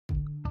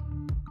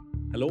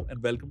Hello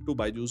and welcome to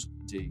BYJU'S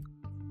JEE.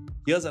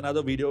 Here's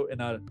another video in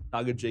our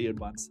Target JEE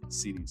Advanced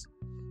series.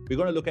 We're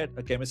going to look at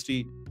a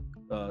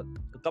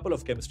couple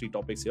of chemistry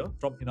topics here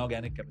from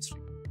inorganic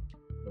chemistry.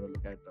 We're going to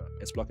look at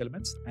S block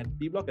elements and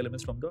P block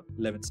elements from the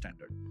 11th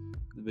standard,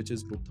 which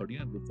is group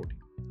 13 and group 14.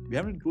 We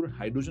haven't included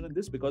hydrogen in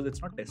this because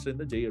it's not tested in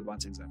the JEE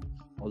Advanced exam,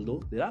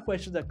 although there are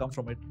questions that come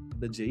from it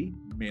in the JEE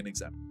Main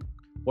exam.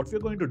 What we're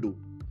going to do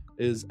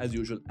is, as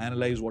usual,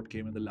 analyze what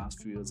came in the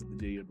last few years in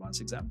the JEE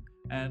Advanced exam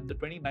and the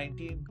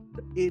 2019,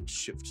 the 8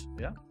 shifts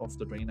of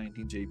the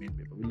 2019 JEE Main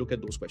paper. We'll look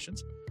at those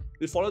questions.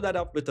 We'll follow that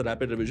up with a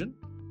rapid revision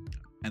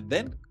and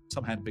then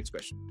some handpicked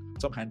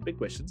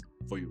questions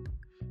for you.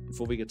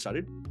 Before we get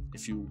started,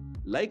 if you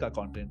like our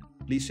content,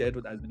 please share it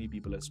with as many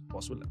people as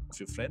possible of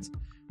your friends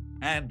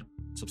and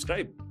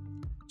subscribe.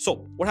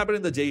 So, what happened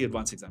in the JEE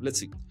Advanced exam? Let's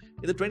see.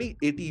 In the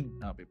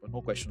 2018 paper,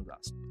 no question was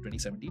asked.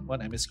 2017,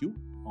 one MSQ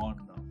on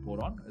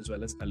boron as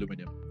well as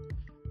aluminium.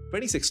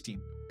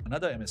 2016,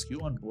 another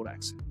MSQ on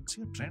borax. You can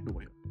see a trend over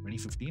here.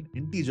 2015,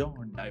 integer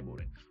on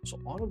diboron. So,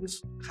 all of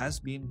this has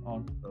been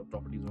on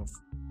properties of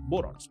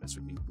boron,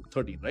 specifically group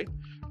 13, right?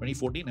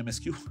 2014,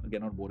 MSQ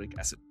again on boric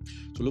acid.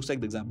 So, looks like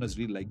the examiners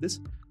really like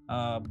this.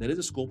 There is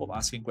a scope of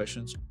asking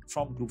questions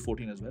from group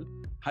 14 as well.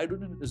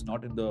 Hydrogen is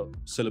not in the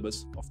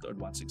syllabus of the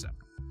advanced exam.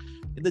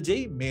 In the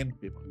JEE Main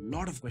paper, a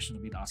lot of questions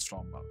have been asked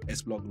from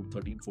S block group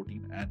 13,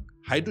 14 and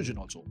hydrogen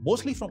also,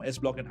 mostly from S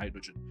block and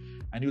hydrogen.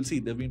 And you'll see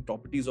there have been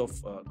properties of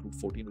group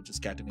 14, which is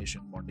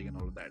catenation, bonding and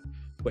all of that,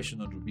 questions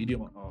on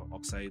rubidium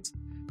oxides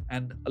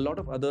and a lot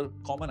of other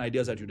common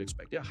ideas that you'd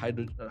expect. Yeah,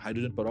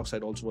 hydrogen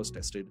peroxide also was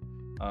tested.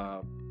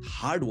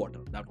 Hard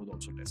water, that was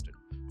also tested.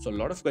 So a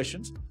lot of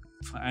questions,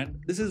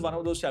 and this is one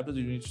of those chapters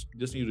you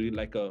just need to read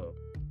like a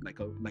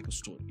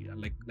story,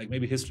 like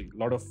maybe history. A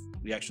lot of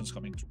reactions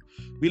coming through.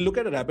 We'll look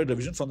at a rapid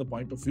revision from the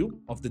point of view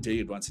of the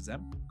JEE Advanced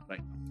exam right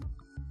now.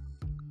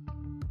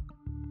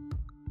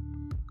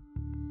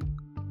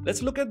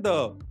 Let's look at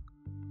the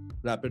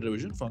rapid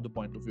revision from the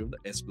point of view of the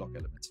S block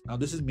elements. Now,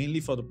 this is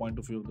mainly for the point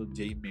of view of the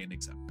JEE Main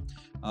exam.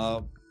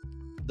 All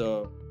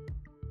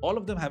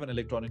of them have an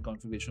electronic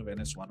configuration of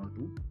NS1 or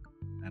 2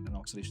 and an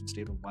oxidation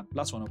state of 1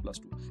 plus 1 or plus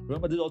 2.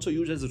 Remember, this is also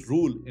used as a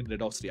rule in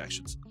redox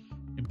reactions.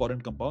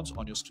 Important compounds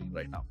on your screen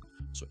right now.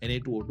 So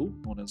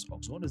Na2O2, known as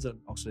oxone, is an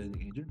oxidizing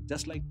agent,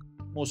 just like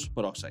most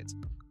peroxides.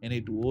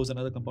 Na2O is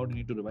another compound you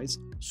need to revise.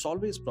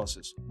 Solvase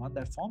process, one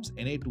that forms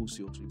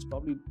Na2CO3. It's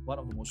probably one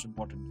of the most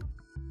important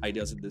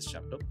ideas in this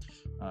chapter.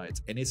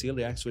 It's NaCl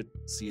reacts with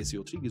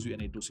CaCO3, gives you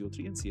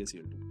Na2CO3 and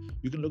CaCl2.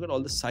 You can look at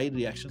all the side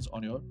reactions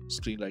on your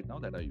screen right now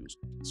that are used.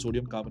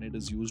 Sodium carbonate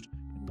is used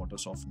in water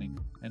softening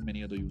and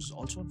many other uses.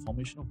 Also in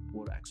formation of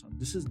borax.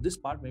 This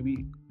part may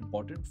be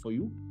important for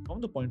you from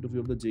the point of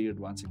view of the JEE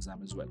Advanced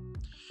exam as well.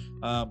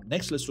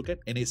 Next, let's look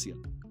at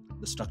NaCl.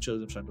 The structure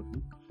is in front of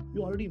you.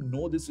 You already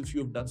know this if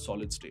you have done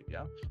solid state,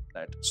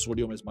 that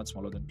sodium is much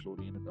smaller than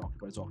chlorine and it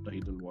occupies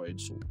octahedral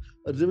void. So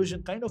a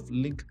revision kind of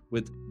link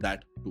with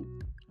that too.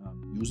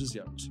 Uses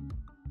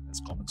as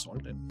common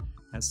salt and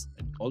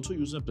also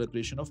uses a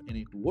preparation of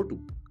Na2O2,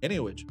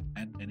 NaOH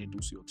and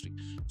Na2CO3.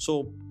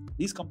 So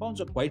these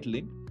compounds are quite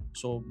linked.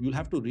 So you'll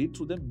have to read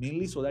through them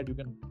mainly so that you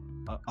can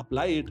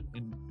apply it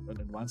in an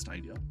advanced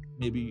idea,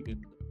 maybe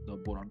in the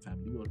boron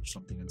family or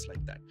something else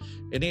like that.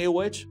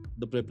 NaOH,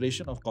 the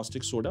preparation of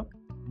caustic soda.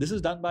 This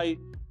is done by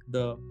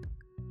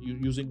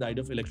using the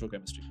idea of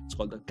electrochemistry. It's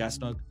called the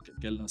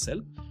Kastner-Kellner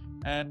cell,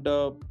 and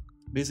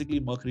basically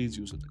mercury is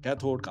used as the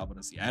cathode, carbon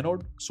as the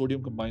anode,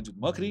 sodium combines with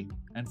mercury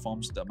and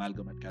forms the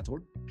amalgam at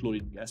cathode,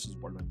 chlorine gas is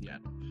involved at the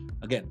anode.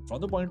 Again,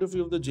 from the point of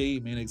view of the JEE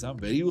Main exam,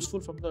 very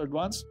useful from the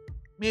advanced.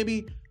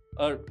 Maybe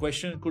a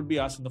question could be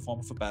asked in the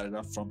form of a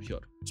paragraph from here.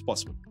 It's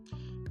possible.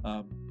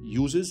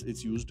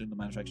 It's used in the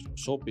manufacturing of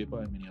soap, paper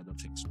and many other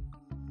things.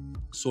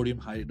 Sodium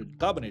hydrogen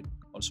carbonate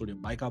or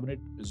sodium bicarbonate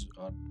is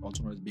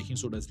also known as baking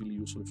soda. Is really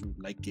useful if you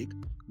like cake.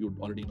 You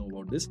already know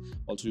about this.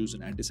 Also used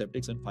in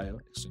antiseptics and fire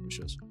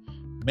extinguishers.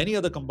 Many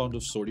other compounds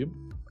of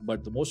sodium,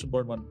 but the most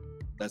important one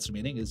that's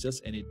remaining is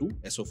just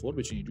Na2SO4,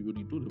 which you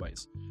need to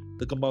revise.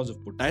 The compounds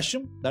of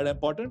potassium that are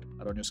important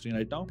are on your screen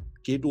right now.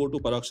 K2O2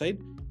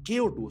 peroxide,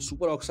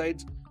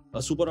 KO2, a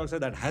superoxide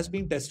that has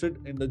been tested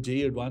in the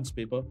JEE Advanced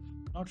paper,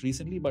 not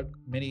recently, but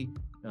many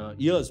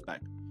years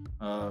back.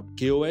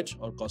 KOH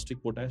or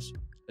caustic potash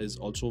is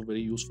also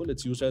very useful.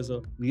 It's used as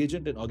a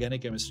reagent in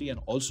organic chemistry and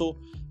also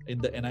in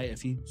the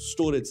NiFe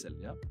storage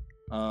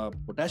cell.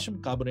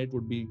 Potassium carbonate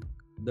would be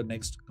the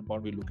next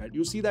compound we look at.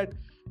 You see that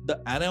the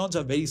anions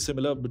are very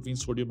similar between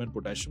sodium and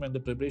potassium and the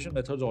preparation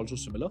methods are also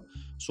similar.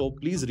 So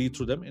please read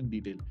through them in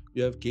detail.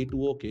 You have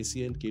K2O,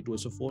 KCl,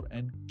 K2SO4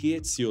 and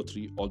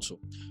KHCO3 also.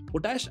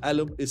 Potash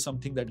alum is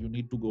something that you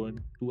need to go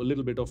into a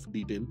little bit of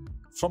detail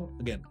from,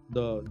 again,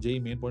 the JEE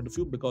Main point of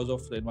view because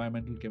of the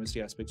environmental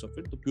chemistry aspects of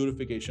it, the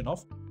purification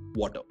of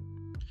water.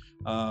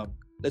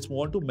 Let's move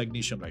on to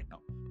magnesium right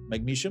now.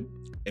 Magnesium,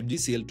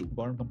 MgCl2,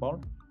 important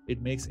compound.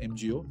 It makes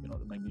MgO,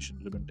 the magnesium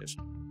ribbon test.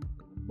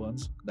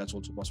 Burns, that's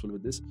also possible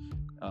with this.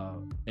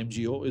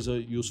 MgO is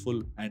a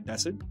useful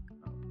antacid,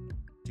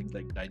 things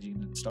like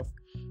digoxin and stuff.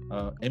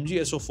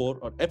 MgSO4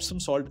 or Epsom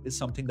salt is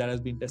something that has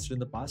been tested in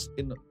the past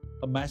in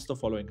a match the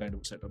following kind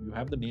of setup. You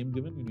have the name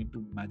given, you need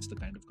to match the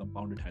kind of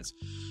compound it has.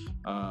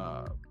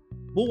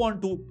 Move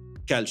on to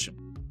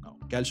calcium. Now,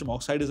 calcium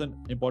oxide is an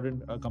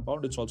important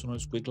compound. It's also known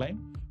as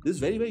quicklime. This is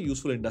very, very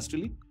useful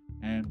industrially.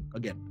 And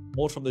again,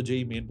 more from the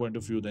JEE main point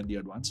of view than the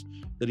advanced.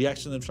 The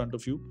reactions in front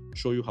of you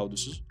show you how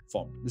this is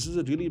formed. This is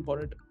a really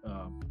important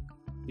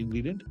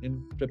ingredient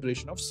in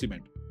preparation of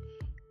cement.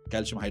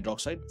 Calcium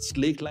hydroxide,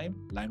 slaked lime,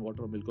 lime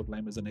water or milk of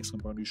lime is the next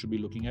compound you should be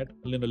looking at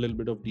in a little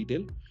bit of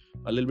detail.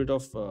 A little bit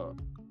of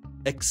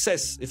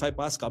excess, if I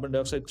pass carbon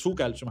dioxide through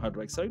calcium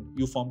hydroxide,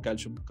 you form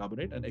calcium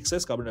carbonate, and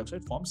excess carbon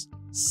dioxide forms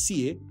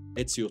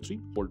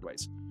CaHCO3 whole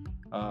twice.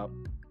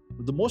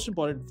 The most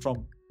important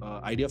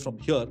idea from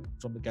here,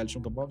 from the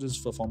calcium compounds, is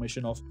for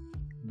formation of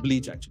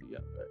bleach actually.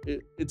 Yeah.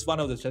 It's one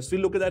of the steps.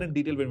 We'll look at that in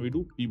detail when we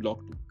do P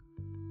block 2.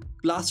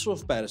 Plaster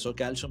of Paris or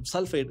calcium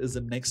sulfate is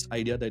the next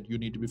idea that you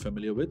need to be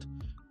familiar with.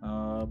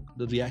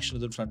 The reaction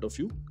is in front of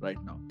you right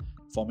now.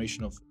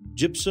 Formation of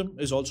gypsum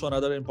is also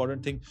another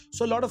important thing.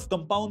 So a lot of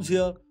compounds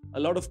here, a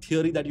lot of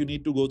theory that you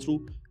need to go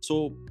through.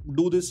 So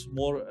do this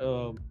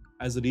more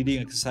as a reading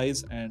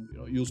exercise, and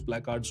use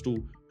placards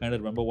to kind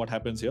of remember what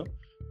happens here.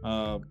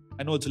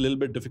 I know it's a little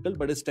bit difficult,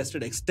 but it's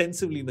tested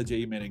extensively in the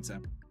JEE main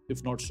exam,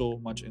 if not so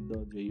much in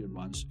the JEE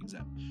advanced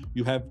exam.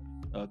 You have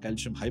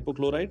calcium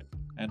hypochlorite,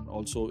 and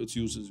also its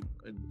uses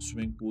in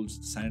swimming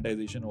pools,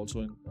 sanitization,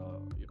 also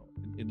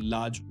in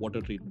large water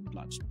treatment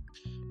plants.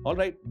 All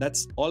right,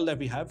 that's all that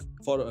we have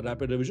for a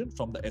rapid revision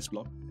from the S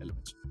block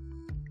elements.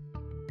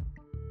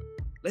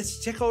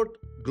 Let's check out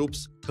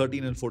groups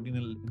 13 and 14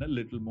 in a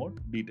little more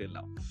detail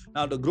now.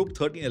 Now, the group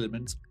 13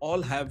 elements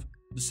all have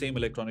the same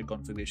electronic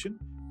configuration,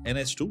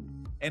 NS2,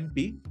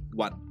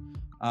 NP1.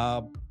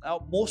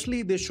 Now,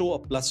 mostly they show a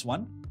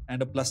 +1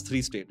 and a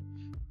 +3 state.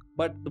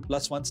 But the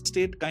 +1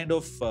 state kind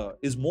of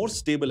is more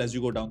stable as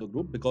you go down the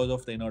group because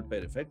of the inert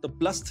pair effect. The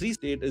 +3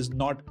 state is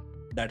not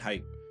that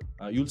high.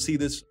 You'll see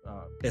this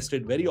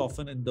tested very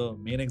often in the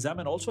main exam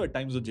and also at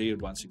times the JEE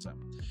Advanced exam.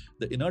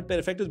 The inert pair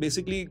effect is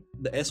basically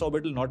the s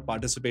orbital not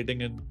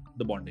participating in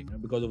the bonding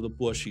because of the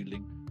poor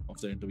shielding of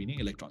the intervening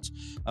electrons.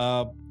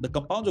 The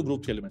compounds of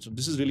group 3 elements, so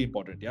this is really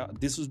important. Yeah,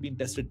 this has been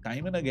tested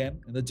time and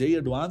again in the JEE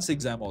Advanced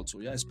exam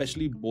also. Yeah,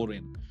 especially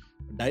borane.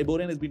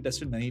 Diborane has been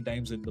tested many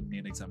times in the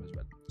main exam as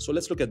well. So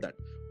let's look at that.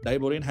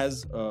 Diborane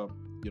has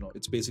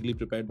it's basically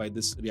prepared by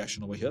this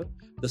reaction over here.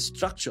 The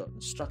structure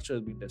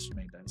has been tested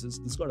many times.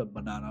 This got a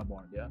banana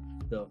bond, yeah.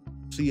 The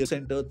 3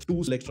 center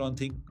 2 electron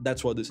thing,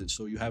 that's what this is.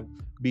 So you have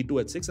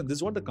B2 at 6, and this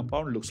is what the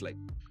compound looks like.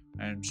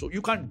 And so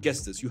you can't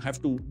guess this. You have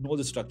to know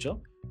the structure,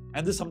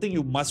 and this is something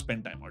you must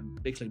spend time on.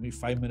 It takes like maybe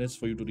 5 minutes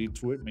for you to read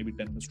through it, maybe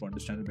 10 minutes to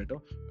understand it better.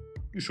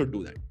 You should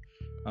do that.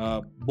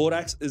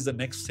 Borax is the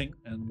next thing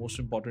and most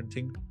important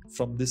thing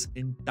from this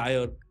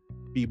entire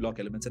P block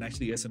elements, and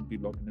actually S and P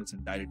block in its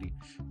entirety.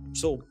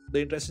 So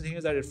the interesting thing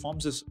is that it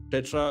forms this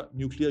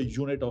tetranuclear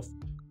unit of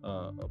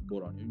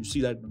boron. You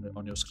see that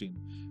on your screen,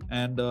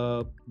 and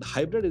the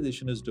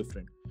hybridization is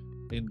different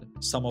in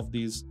some of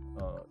these.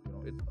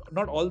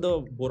 Not all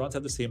the borons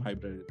have the same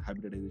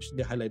hybridization.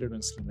 They're highlighted on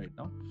the screen right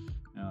now.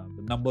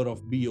 The number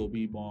of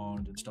BOB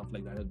bonds and stuff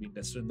like that has been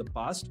tested in the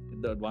past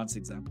in the advanced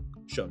exam.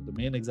 Sure, the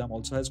main exam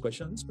also has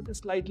questions, but they're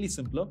slightly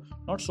simpler.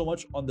 Not so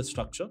much on the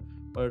structure,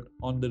 but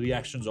on the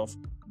reactions of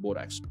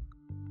borax.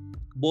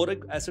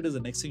 Boric acid is the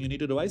next thing you need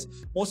to revise.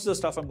 Most of the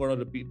stuff I'm going to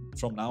repeat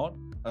from now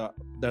on,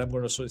 that I'm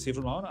going to say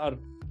from now on, are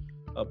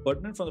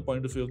pertinent from the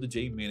point of view of the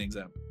JEE main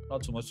exam.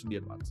 Not so much in the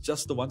advanced.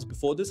 Just the ones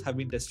before this have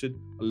been tested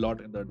a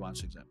lot in the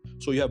advanced exam.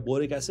 So you have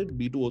boric acid,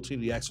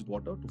 B2O3 reacts with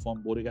water to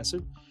form boric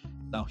acid.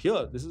 Now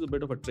here, this is a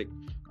bit of a trick.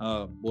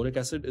 Boric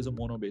acid is a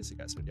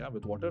monobasic acid. Yeah,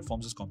 with water it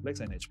forms this complex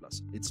NH+.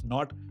 It's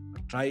not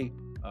a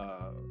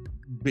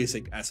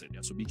tri-basic acid.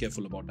 Yeah, so be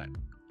careful about that.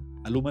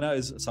 Alumina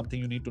is something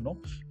you need to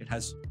know. It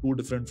has 2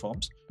 different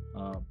forms,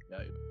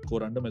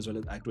 corundum as well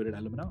as activated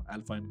alumina,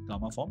 alpha and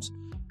gamma forms.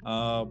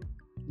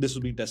 This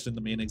will be tested in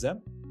the main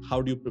exam.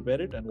 How do you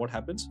prepare it and what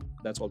happens?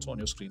 That's also on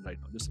your screen right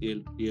now. This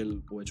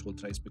AlOH whole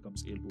thrice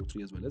becomes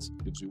Al2O3 as well as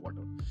gives you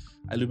water.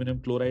 Aluminum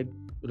chloride,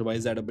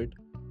 revise that a bit.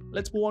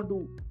 Let's move on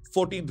to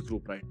 14th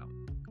group right now.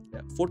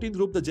 Yeah, 14th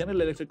group, the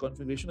general electric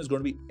configuration is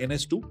going to be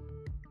NS2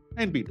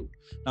 and P2.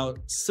 Now,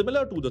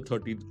 similar to the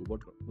 13th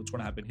group, what's going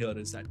to happen here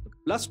is that the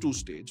 +2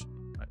 stage,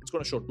 it's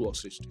going to show 2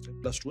 oxidation states,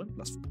 right? +2 and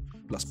 +4.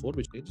 +4,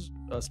 which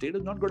state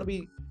is not going to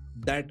be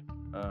that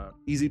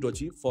easy to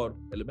achieve for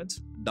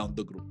elements down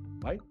the group.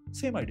 Why?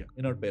 Same idea,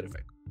 inert pair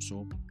effect.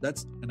 So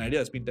that's an idea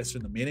that's been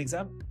tested in the main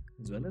exam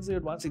as well as the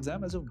advanced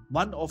exam as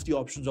one of the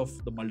options of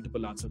the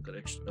multiple answer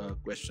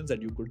questions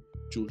that you could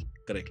choose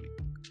correctly.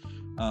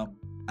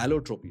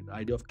 Allotropy, the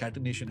idea of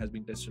catenation, has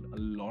been tested a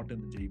lot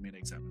in the JEE main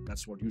exam, and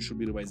that's what you should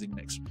be revising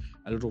next.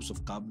 Allotropes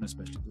of carbon,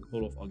 especially the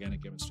whole of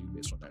organic chemistry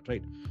based on that,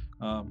 right?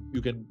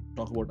 You can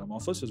talk about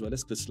amorphous as well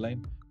as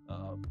crystalline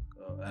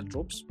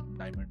allotropes,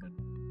 diamond and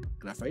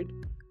graphite.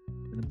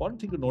 An important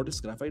thing to notice,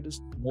 graphite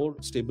is more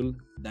stable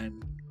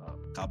than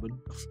carbon.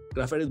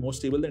 Graphite is more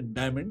stable than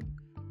diamond,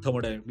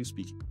 thermodynamically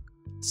speaking.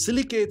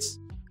 Silicates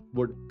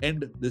would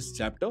end this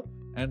chapter,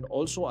 and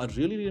also are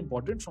really, really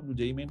important from the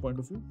JEE Main point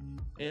of view,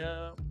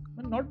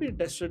 and not being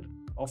tested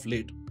of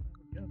late.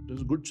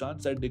 There's a good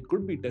chance that they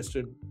could be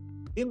tested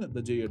in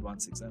the JEE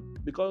Advanced exam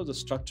because of the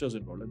structures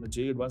involved, and the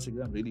JEE Advanced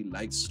exam really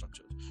likes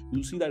structures.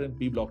 You'll see that in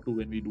P block 2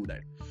 when we do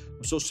that.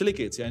 So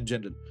silicates, in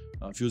general,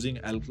 fusing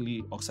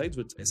alkali oxides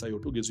with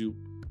SiO2 gives you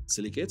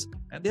silicates,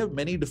 and they have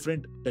many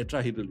different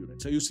tetrahedral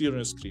units. So you see it on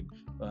your screen.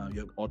 You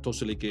have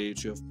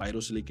orthosilicates, you have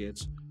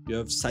pyrosilicates, you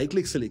have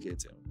cyclic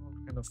silicates,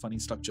 kind of funny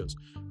structures.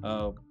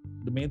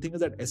 The main thing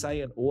is that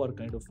Si and O are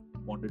kind of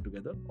bonded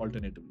together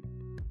alternatively.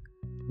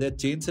 There are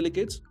chain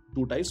silicates,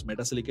 two types,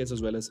 metasilicates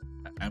as well as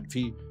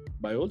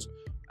amphiboles,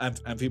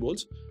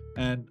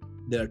 and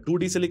there are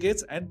 2D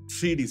silicates and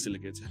 3D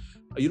silicates.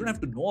 You don't have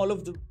to know all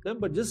of them,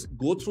 but just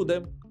go through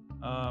them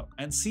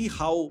and see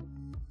how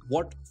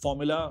what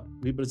formula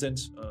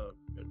represents,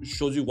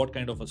 shows you what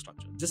kind of a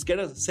structure. Just get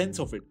a sense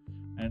of it,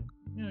 and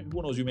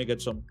who knows, you may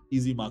get some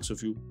easy marks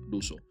if you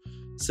do so.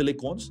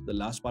 Silicones, the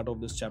last part of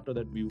this chapter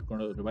that we're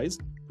going to revise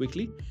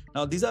quickly.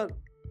 Now, these are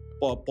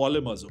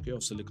polymers,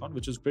 of silicon,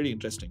 which is pretty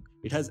interesting.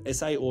 It has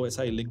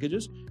SiO-Si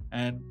linkages,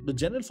 and the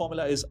general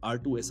formula is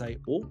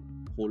R2SiO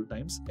whole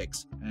times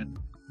X. And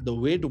the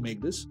way to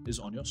make this is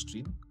on your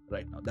screen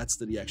right now. That's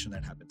the reaction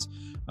that happens.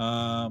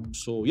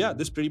 So yeah,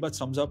 this pretty much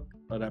sums up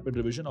a rapid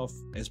revision of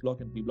S block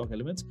and P block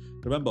elements.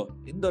 Remember,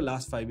 in the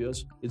last 5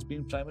 years, it's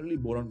been primarily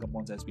boron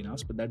compounds that's been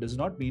asked, but that does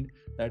not mean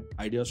that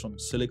ideas from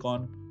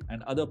silicon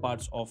and other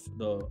parts of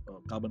the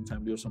carbon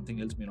family or something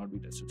else may not be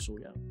tested. So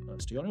yeah,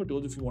 stay on your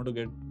toes if you want to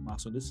get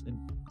marks on this. An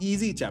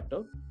easy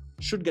chapter,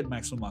 should get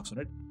maximum marks on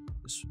it.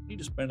 Just need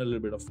to spend a little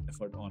bit of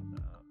effort on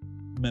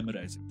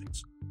memorizing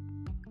things.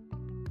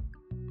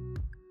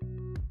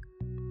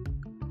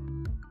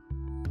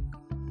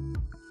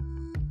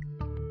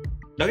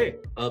 Okay,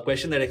 a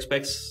question that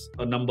expects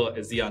a number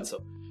is the answer.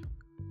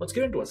 What's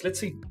given to us? Let's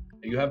see.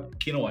 You have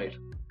quinoide,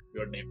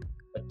 your name.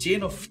 A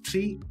chain of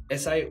 3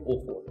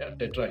 SiO4,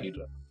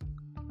 tetrahedra.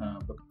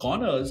 The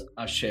corners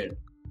are shared,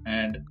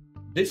 and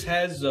this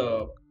has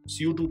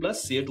Cu2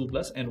 plus, Ca2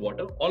 plus, and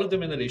water. All of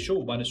them in the ratio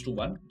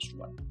 1:1:1.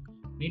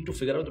 We need to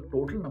figure out the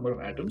total number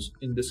of atoms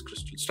in this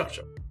crystal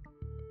structure.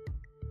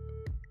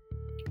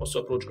 What's the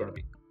approach going to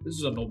be? This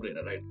is a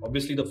no-brainer, right?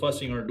 Obviously, the first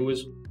thing you're going to do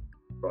is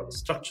draw the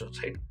structure,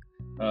 right?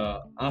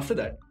 After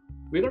that,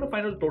 we're going to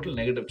find out the total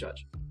negative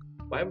charge.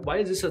 Why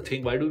is this a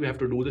thing? Why do we have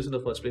to do this in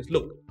the first place?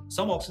 Look,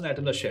 some oxygen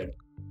atoms are shared,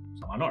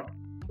 some are not.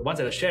 The ones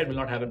that are shared will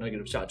not have a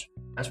negative charge.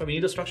 That's why we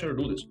need a structure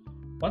to do this.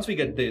 Once we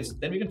get this,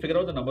 then we can figure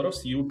out the number of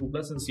Cu2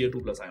 plus and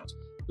Ca2 plus ions.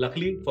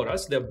 Luckily for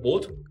us, they're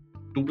both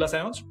 2 plus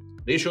ions.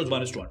 Ratio is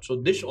 1:1. So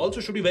this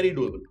also should be very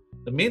doable.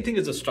 The main thing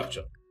is the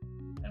structure.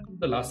 And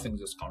the last thing is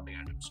just counting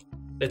atoms.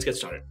 Let's get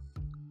started.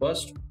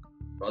 First,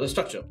 draw the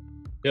structure.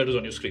 Here it is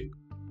on your screen.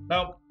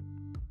 Now,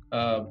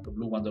 the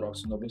blue ones are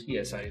oxygen,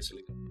 obviously, Si is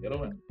silicon,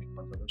 yellow, and pink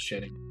ones are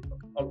sharing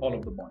all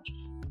of the bonds.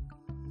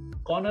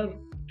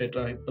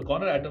 The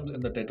corner atoms in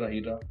the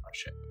tetrahedra are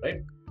shared, right?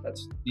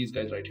 That's these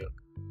guys right here.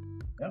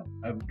 Yeah,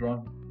 I've drawn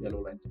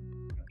yellow lines,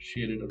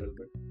 shaded a little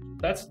bit.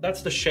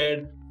 That's the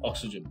shared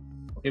oxygen,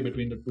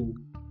 between the two,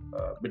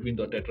 between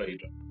the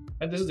tetrahedra,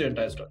 and this is the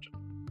entire structure.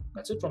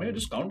 That's it. From here,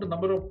 just count the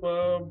number of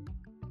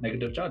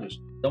negative charges.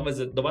 The ones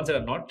that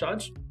are not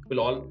charged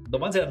the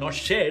ones that are not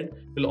shared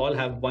will all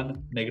have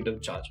one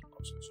negative charge.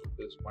 So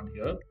there's one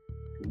here,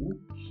 2,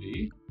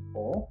 3,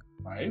 4,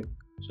 5,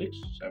 6,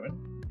 7,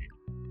 8.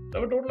 So I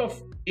have a total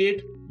of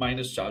 8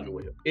 minus charge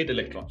over here. 8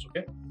 electrons,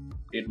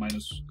 8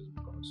 minus is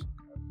because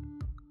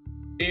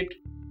 8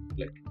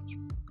 electrons.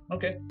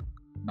 Okay.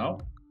 Now,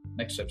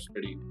 next step's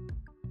pretty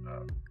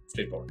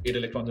straightforward. 8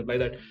 electrons imply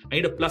that I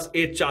need a plus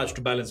 8 charge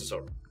to balance this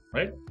out,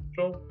 right?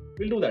 So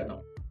we'll do that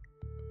now.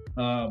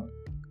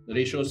 The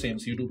ratio is same,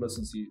 Cu2 plus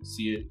and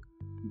Ca2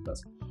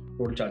 plus.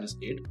 Total charge is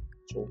 8.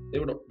 So they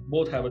would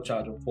both have a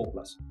charge of 4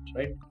 plus,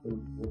 right? They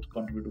would both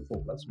contribute to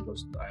 4 plus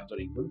because the ions are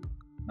equal.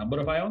 Number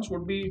of ions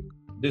would be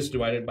this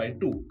divided by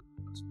 2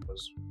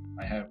 because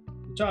I have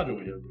the charge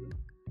over here.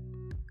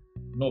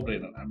 No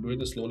brainer. I'm doing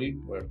this slowly,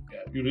 but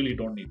yeah, you really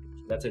don't need to.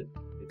 So that's it.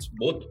 It's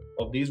both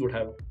of these would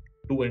have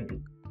 2 and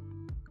 2.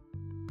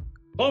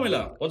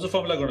 Formula. What's the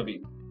formula going to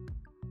be?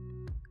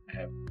 I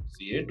have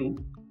Ca2,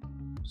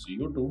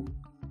 Cu2,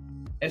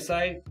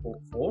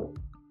 SiO4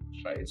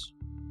 tries,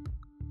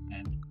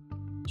 and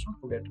let's not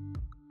forget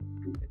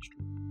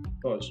 2H2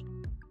 because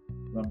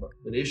remember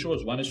the ratio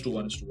is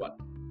 1:1:1.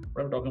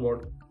 What I'm talking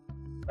about?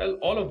 Well,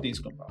 all of these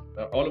compounds,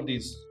 all of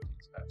these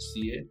have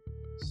Ca,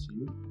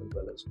 Cu as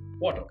well as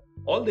water.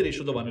 All the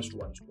ratios are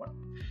 1:1:1.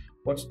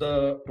 What's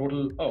the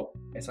total? Oh,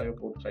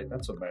 SiO4 tries.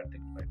 That's a bad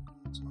thing, right?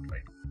 That's not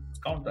right. Let's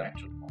count the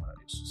actual formula.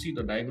 See,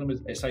 the diagram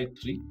is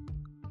Si3.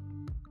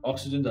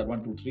 Oxygens are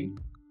 1, 2, 3,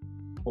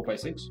 4, 5,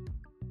 6,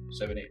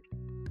 7, 8.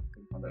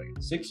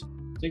 6,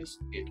 6,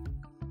 8.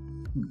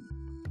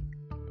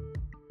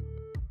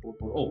 4,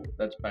 4. Oh,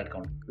 that's bad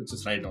count. Let's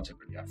just write it down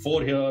separately. I have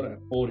 4 here, I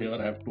have 4 here,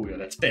 I have 2 here.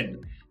 That's 10.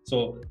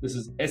 So this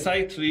is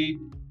Si3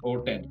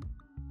 or 10.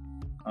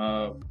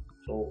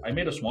 So I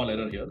made a small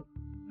error here.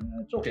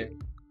 It's okay.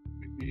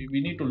 We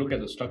we need to look at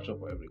the structure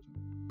for everything.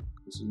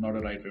 This is not a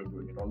right way of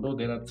doing it. Although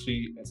there are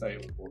 3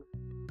 SiO4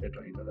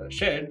 tetrahedra that are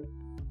shared,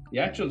 the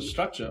actual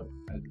structure,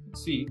 as you can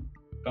see,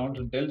 counts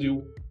and tells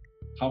you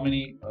how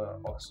many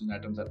oxygen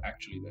atoms are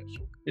actually there.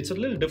 So it's a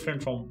little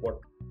different from what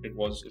it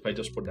was if I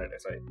just put that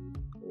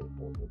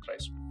SiO4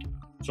 thrice.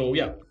 So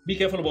yeah, be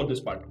careful about this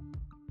part.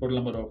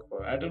 Total number of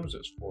atoms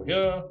is 4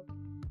 here,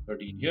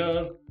 13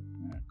 here,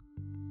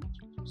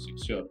 and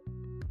 6 here.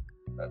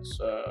 That's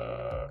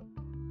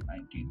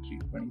 19, 3,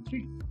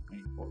 23,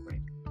 24,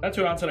 20. That's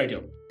your answer right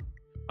here.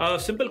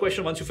 Simple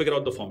question once you figure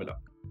out the formula.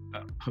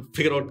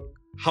 Figure out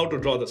how to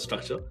draw the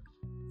structure.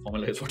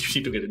 Formula is what you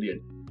need to get in the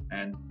end.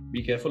 And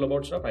be careful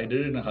about stuff. I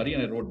did it in a hurry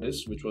and I wrote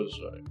this, which was,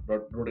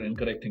 wrote an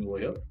incorrect thing over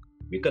here.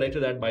 We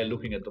corrected that by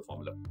looking at the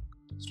formula.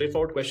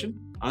 Straightforward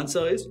question.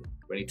 Answer is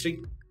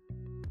 23.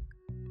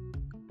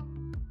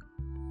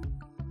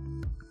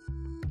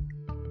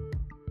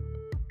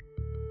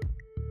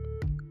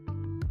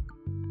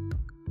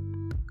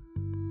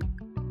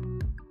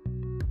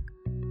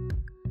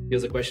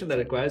 Here's a question that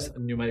requires a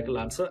numerical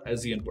answer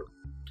as the input.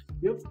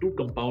 We have 2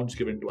 compounds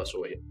given to us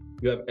over here.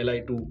 You have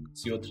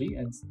Li2CO3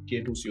 and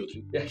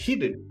K2CO3. They're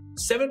heated,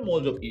 7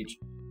 moles of each.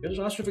 You're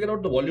just asked to figure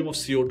out the volume of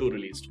CO2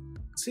 released.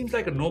 Seems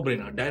like a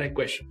no-brainer, direct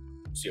question.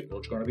 What's the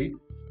approach going to be?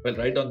 Well,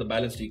 write down the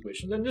balanced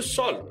equations and just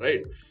solve,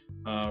 right?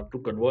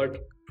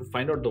 To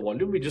find out the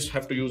volume, we just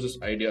have to use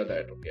this idea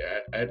that, okay,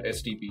 at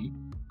STP,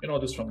 you know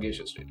this from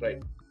gaseous state,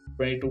 right?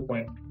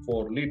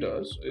 22.4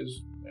 liters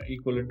is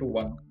equivalent to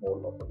 1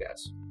 mole of a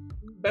gas.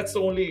 That's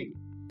the only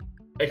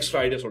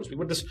extra idea, so to speak.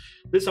 But this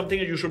is something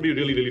that you should be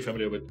really, really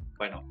familiar with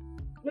by now.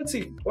 Let's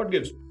see what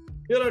gives.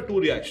 Here are 2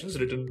 reactions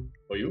written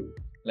for you.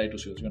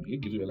 Li2CO3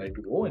 gives you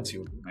Li2O and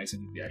CO2. Nice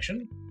and easy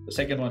reaction. The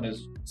second one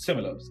is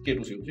similar.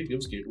 K2CO3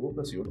 gives K2O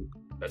plus CO2.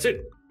 That's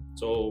it.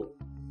 So,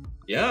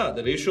 yeah,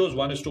 the ratio is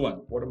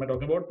 1:1. What am I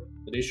talking about?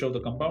 The ratio of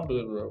the compound to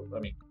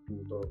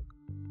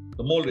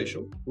the mole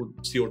ratio to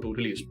CO2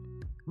 released.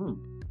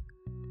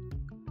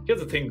 Here's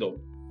the thing though.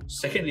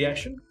 Second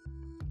reaction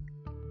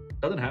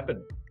doesn't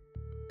happen.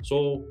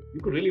 So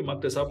you could really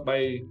muck this up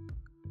by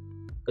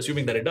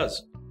assuming that it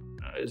does.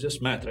 It's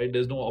just math, right?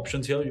 There's no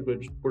options here. You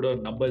could put a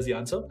number as the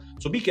answer.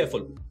 So be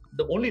careful.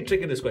 The only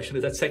trick in this question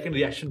is that second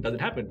reaction doesn't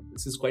happen.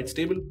 This is quite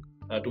stable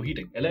to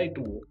heating.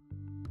 Li2O,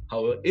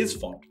 however, is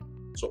formed.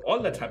 So all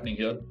that's happening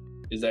here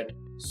is that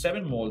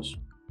 7 moles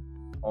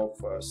of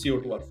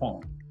CO2 are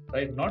formed,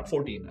 right? Not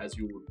 14 as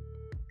you would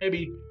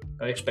maybe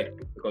expect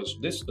to, because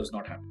this does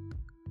not happen.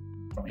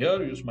 From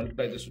here, you just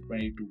multiply this with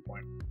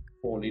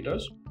 22.4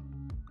 liters.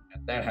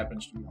 And that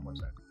happens to be, how much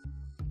is that?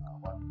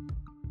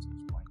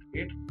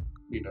 6.8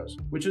 liters,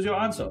 which is your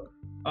answer.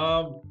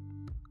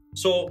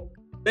 So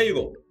there you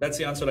go. That's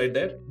the answer right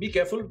there. Be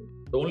careful.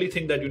 The only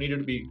thing that you needed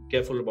to be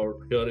careful about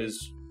here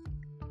is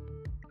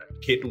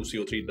that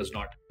K2CO3 does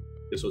not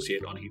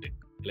dissociate on heating.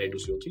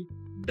 Li2CO3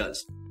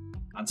 does.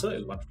 Answer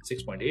is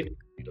 156.8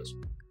 liters.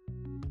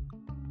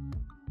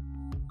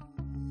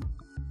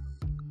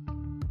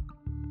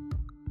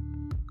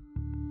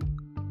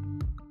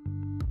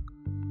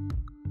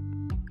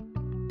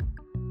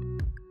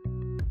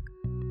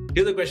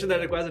 Here's a question that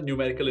requires a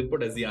numerical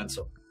input as the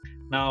answer.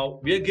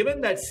 Now, we are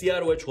given that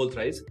CrOH whole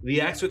thrice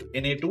reacts with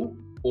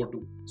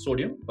Na2O2,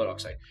 sodium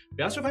peroxide.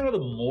 We asked to find out the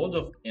moles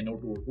of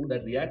NO2O2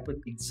 that react with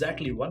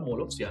exactly 1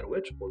 mole of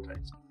CrOH whole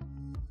thrice.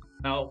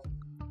 Now,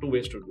 2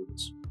 ways to do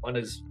this. One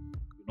is,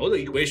 you know the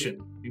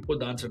equation, you put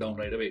the answer down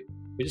right away,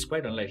 which is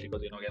quite unlikely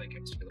because inorganic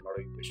chemistry has a lot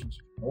of equations.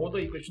 You know the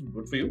equation,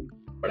 good for you.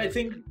 But I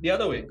think the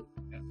other way,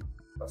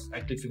 plus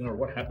actually figuring out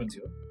what happens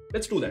here.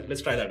 Let's do that.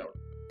 Let's try that out.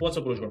 What's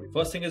the approach going to be?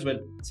 First thing is, well,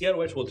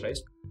 CrOH whole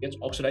thrice gets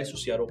oxidized to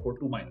CrO4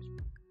 2 minus.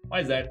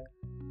 Why is that?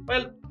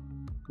 Well,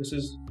 this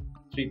is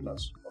 3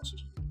 plus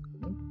oxygen.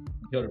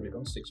 Here it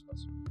becomes 6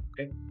 plus.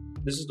 Okay,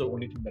 this is the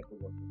only thing that could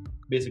work.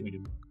 Basic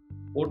medium.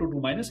 O2 2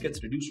 minus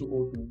gets reduced to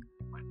O2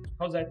 minus.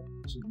 How's that?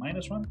 This is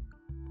minus 1. This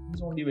is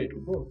the only way to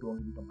go to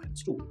only become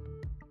minus 2.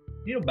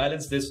 You know,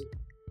 balance these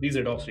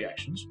redox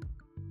reactions.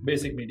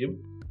 Basic medium.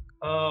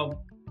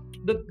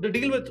 The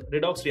deal with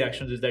redox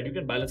reactions is that you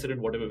can balance it in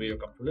whatever way you're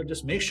comfortable with.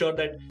 Just make sure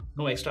that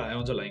no extra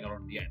ions are lying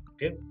around the end,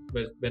 okay?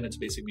 When it's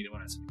basic, medium,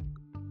 or acid.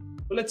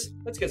 So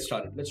let's get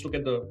started. Let's look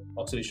at the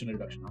oxidation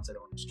reduction answer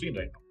on the screen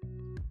right now.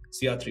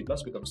 Cr3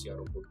 plus becomes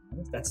CrO4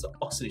 minus. That's the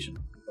oxidation.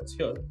 Because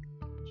here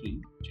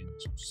 3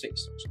 changes to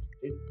 6.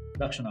 Okay?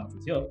 Reduction answer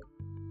is here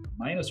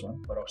minus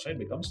 1. Peroxide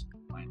becomes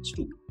minus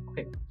 2.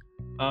 Okay.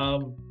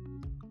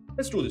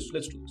 Let's do this.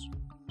 Plus.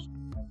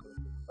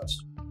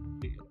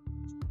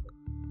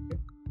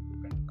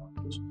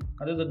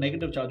 Now there's a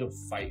negative charge of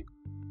 5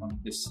 on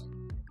this side.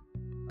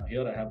 Now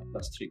here I have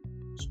plus 3.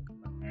 So,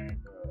 and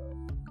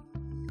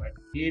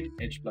 8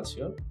 H plus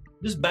here.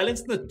 Just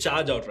balance the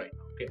charge out right now.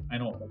 Okay, I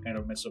know that kind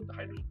of messed up the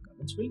hydrogen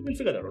balance. We'll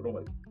figure that out, don't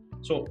worry.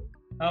 So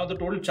now the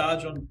total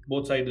charge on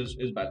both sides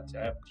is balanced.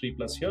 I have 3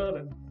 plus here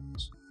and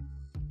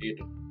 8.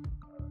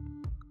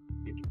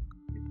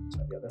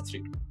 Yeah, that's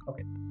 3.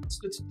 Okay,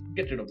 let's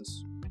get rid of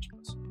this H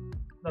plus.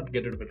 Not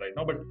get rid of it right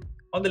now, but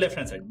on the left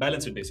hand side,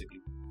 balance it basically.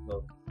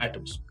 The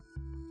atoms.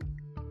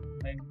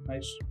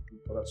 nice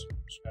for us.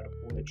 Just add a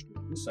 4H2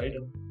 on this side,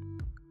 and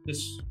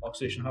this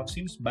oxidation half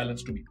seems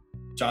balanced to me,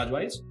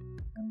 charge-wise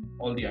and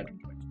all the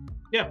atoms-wise.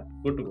 Yeah,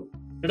 good to go.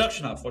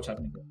 Reduction half, what's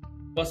happening here?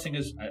 First thing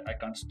is, I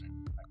can't stand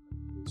the fact that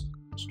it's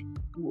just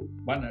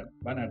one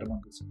atom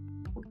on this,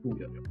 put 2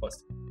 here,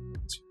 first thing.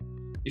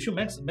 If you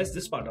mess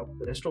this part up,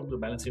 the rest of the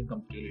balancing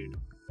comes really late.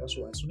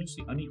 So as soon as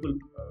you see unequal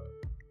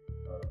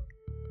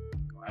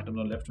atoms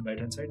on left and right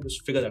hand side,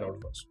 just figure that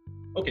out first.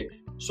 Okay,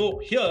 so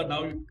here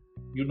now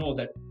you know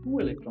that 2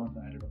 electrons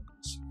are added on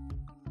this.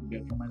 You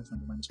get from -1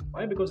 to -2.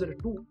 Why? Because there are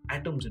 2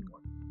 atoms in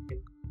one. Okay?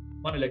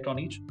 1 electron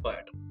each per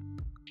atom.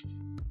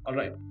 All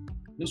right,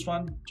 this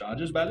one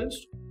charge is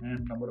balanced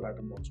and number of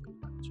atoms also is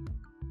balanced.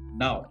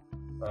 Now,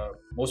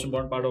 most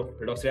important part of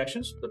redox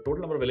reactions, the total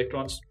number of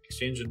electrons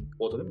exchanged in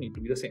both of them need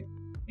to be the same.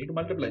 You need to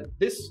multiply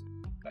this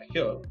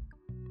here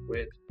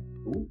with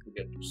 2 to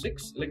get to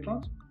 6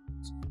 electrons.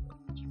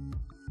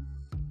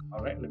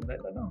 All right, let me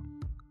write that down.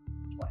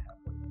 So I have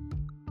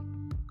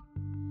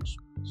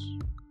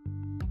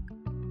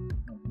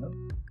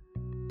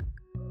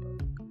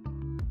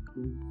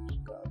 2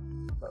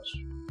 plus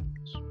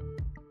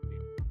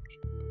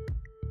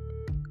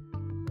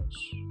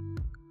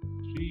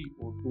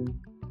 3O2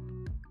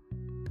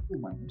 2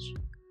 minus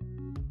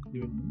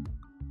giving me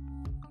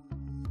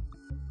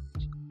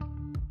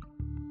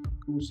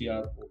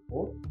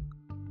 2CrO4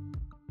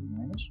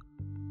 minus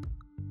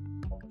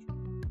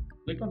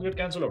electrons get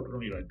cancelled out. Don't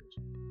need to write this.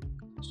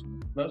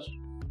 Plus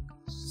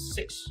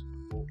 6.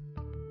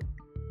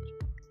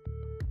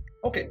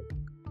 Okay,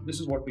 this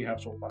is what we have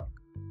so far.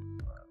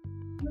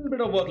 A little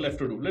bit of work left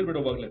to do.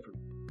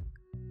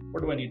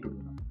 What do I need to do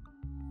now?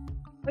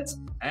 Let's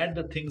add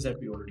the things that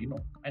we already know.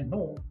 I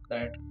know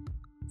that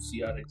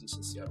Cr exists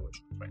as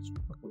CrOH2, right? So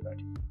I'll put that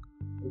here.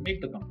 We'll make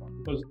the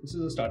compound because this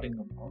is a starting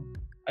compound.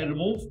 I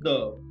removed the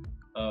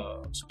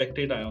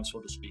spectate ions, so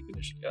to speak,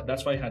 initially. Yeah,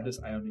 that's why I had this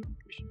ionic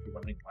equation. If you're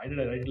wondering why did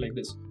I write it like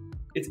this,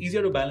 it's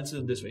easier to balance it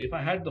in this way. If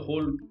I had the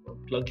whole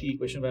clunky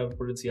equation where I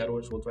put in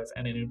CrOH both sides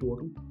and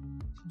Na2O2,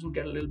 things would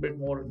get a little bit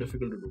more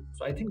difficult to do.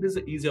 So I think this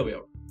is the easier way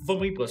out for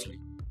me personally.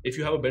 If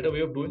you have a better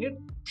way of doing it,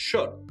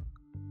 sure,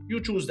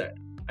 you choose that.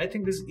 I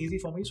think this is easy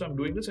for me, so I'm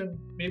doing this, and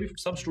maybe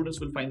some students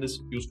will find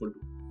this useful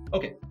too.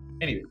 Okay,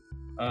 anyway,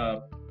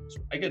 so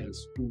I get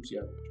this 2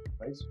 CrOH,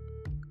 right?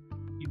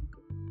 Keep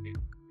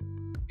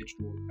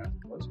H2O as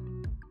it was,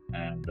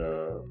 and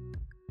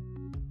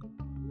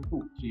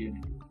 2, 3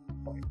 and 2.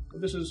 Okay, so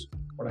this is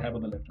what I have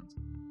on the left hand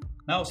side.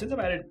 Now, since I've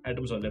added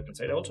atoms on the left hand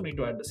side, I also need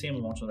to add the same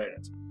amounts on the right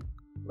hand side.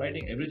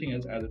 Writing everything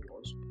else as it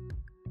was,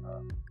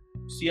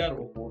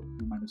 CrO4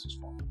 2 minus is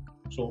formed.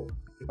 So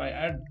if I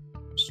add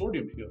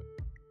sodium here,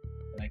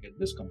 then I get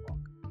this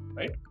compound,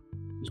 right?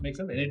 This makes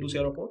sense.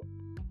 Na2CrO4,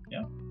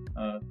 yeah.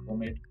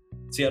 Chromate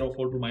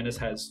CrO4 2 minus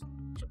has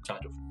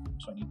charge of 4,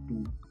 so I need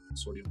 2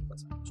 sodium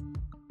plus ions.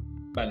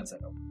 Balance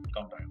that out.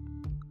 Count ion.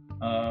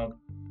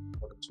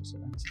 What else was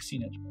there?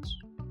 16H plus.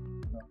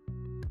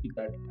 Keep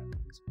that at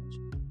this plus.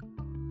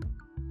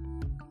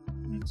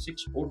 And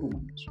 6O2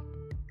 minus.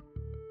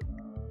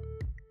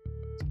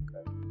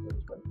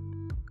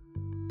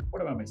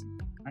 What am I missing?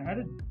 I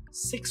added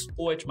 6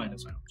 OH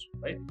minus ions,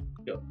 right?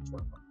 Here, that's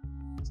what I'm talking.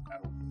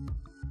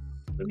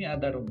 Let me add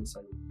that on this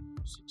side.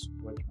 6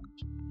 OH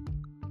minus.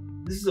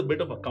 This is a bit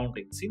of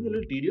accounting. Seems a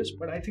little tedious,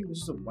 but I think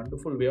this is a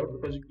wonderful way out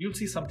because you'll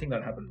see something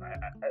that happened.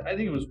 I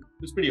think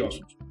it's pretty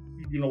awesome.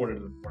 You know what it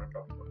is, what I'm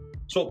talking about.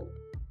 So,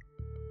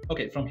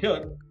 okay, from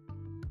here,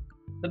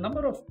 the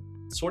number of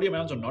sodium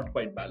ions are not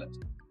quite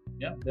balanced.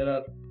 Yeah, there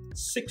are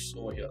 6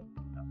 over here,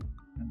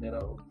 and there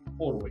are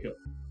 4 over here.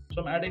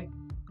 So I'm adding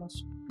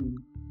plus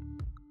 2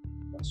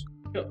 plus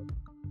here.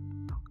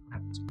 Now, what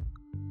happens here?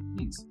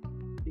 Please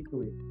take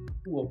away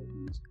 2 of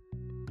these.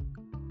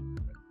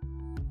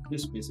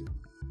 This basically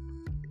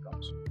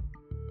becomes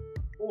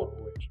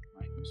 4OH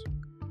minus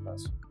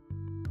plus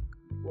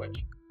OH.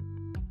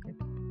 Okay.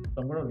 So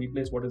I'm going to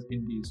replace what is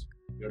in these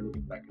weird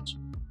looking brackets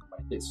by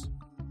this.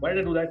 Why did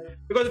I do that?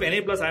 Because if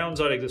Na plus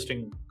ions are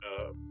existing,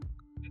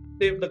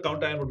 the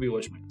counter ion would be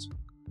OH minus.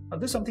 Now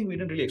this is something we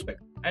didn't really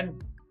expect. And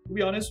to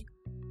be honest,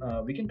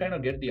 we can kind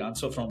of get the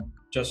answer from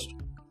just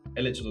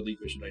LHS of the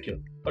equation right here.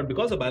 But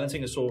because the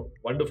balancing is so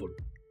wonderful,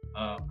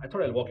 I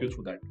thought I'll walk you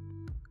through that.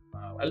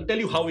 I'll tell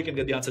you how we can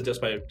get the answer just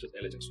by just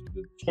LHS.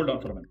 Hold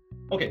on for a minute.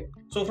 Okay,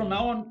 so from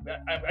now on,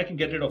 I can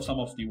get rid of some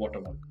of the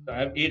water molecule. I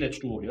have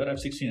 8H2 over here, I have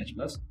 16H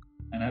plus,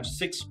 and I have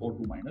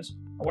 6O2 minus.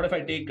 Now what if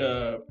I take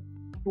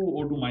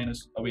 2O2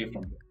 minus away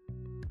from here?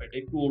 If I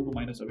take 2O2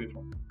 minus away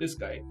from this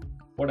guy,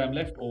 what I'm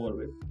left over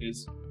with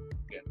is,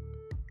 again,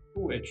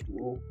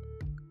 2H2O,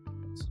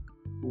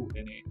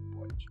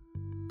 2Na2OH.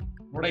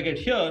 What I get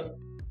here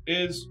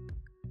is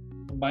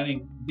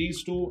combining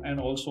these two and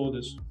also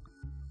this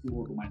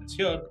 2O2 minus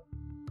here,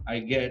 I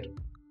get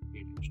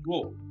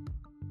 8H2O,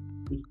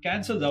 which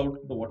cancels out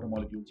the water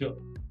molecules here.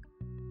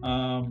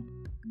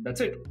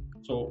 That's it.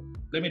 So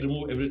let me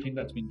remove everything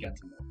that's been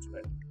cancelled out so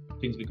that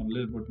things become a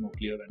little bit more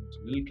clear and it's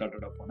a little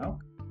cluttered up for now.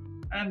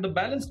 And the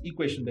balanced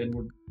equation then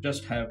would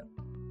just have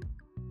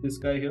this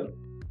guy here,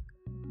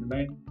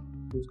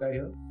 this guy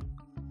here,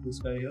 this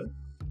guy here,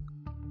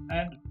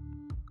 and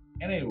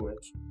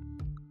NaOH.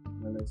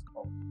 Well, let's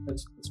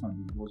not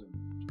do those.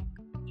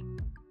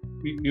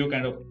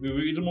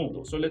 We remove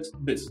those. So let's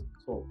this.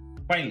 So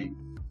finally,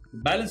 the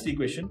balanced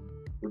equation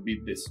would be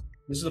this.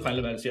 This is the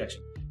final balanced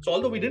reaction. So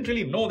although we didn't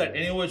really know that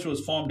NaOH was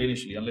formed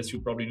initially, unless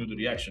you probably knew the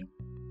reaction,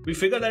 we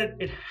figured that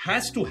it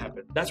has to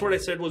happen. That's what I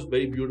said was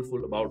very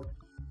beautiful about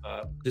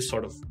this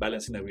sort of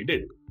balancing that we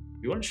did.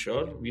 We weren't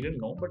sure, we didn't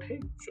know, but hey,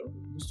 sure,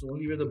 this is the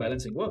only way the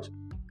balancing works.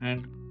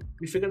 And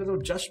we figured it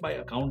out just by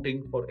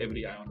accounting for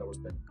every ion that was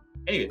present.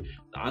 Anyway,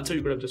 the answer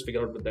you could have just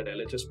figured out with that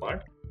LHS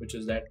part, which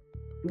is that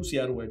 2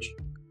 CrOH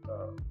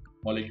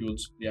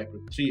molecules react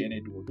with 3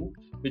 Na2O2,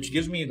 which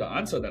gives me the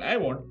answer that I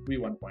want to be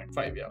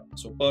 1.5. Yeah,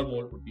 so per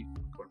mole would be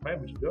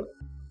 1.5, which is your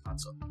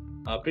answer.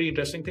 Pretty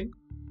interesting thing.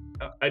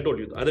 I told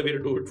you the other way to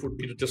do it would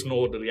be to just know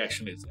what the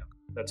reaction is. Yeah,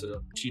 that's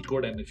a cheat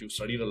code, and if you've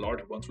studied a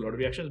lot, gone through a lot of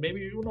reactions, maybe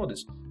you know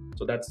this.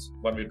 So that's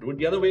one way to do it.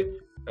 The other way,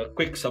 a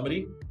quick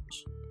summary.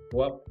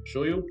 Go up,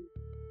 show you.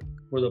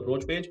 Go to the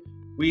approach page.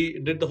 We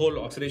did the whole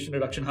oxidation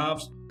reduction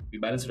halves. We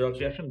balanced the redox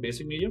reaction,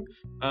 basic medium.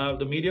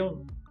 The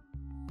medium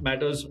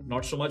matters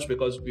not so much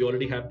because we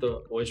already have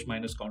the OH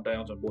minus counter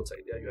ions on both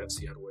sides. Yeah, you have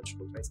CrOH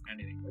both sides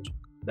and NaOH.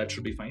 That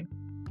should be fine.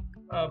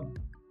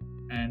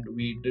 And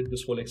we did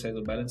this whole exercise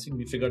of balancing.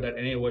 We figured that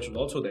NaOH was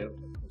also there.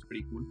 It was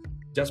pretty cool.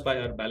 Just by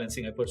our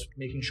balancing efforts,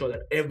 making sure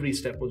that every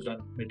step was done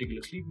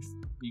meticulously,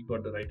 we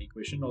got the right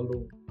equation.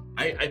 Although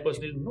I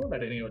personally didn't know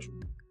that NaOH would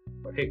be.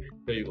 But hey,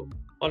 there you go.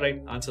 All right,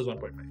 answer is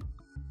 1.5.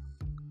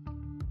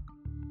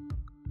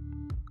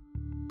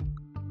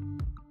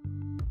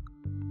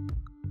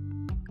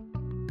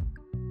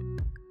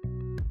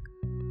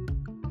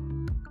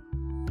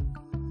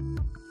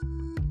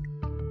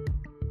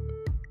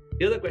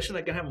 Here's a question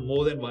that can have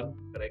more than one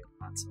correct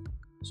answer.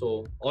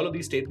 So all of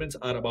these statements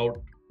are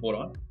about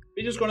boron.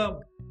 We're just gonna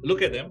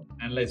look at them,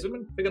 analyze them,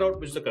 and figure out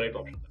which is the correct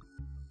option.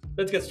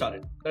 Let's get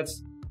started.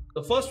 That's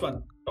the first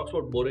one. Talks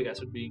about boric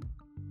acid being.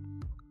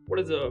 What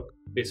is the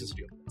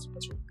basicity of this?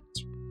 That's what it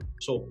is.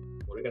 So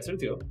boric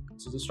acid here.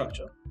 This is the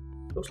structure.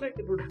 Looks like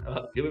it would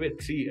give away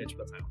 3 H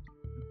plus ions.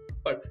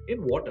 But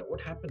in water,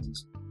 what happens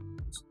is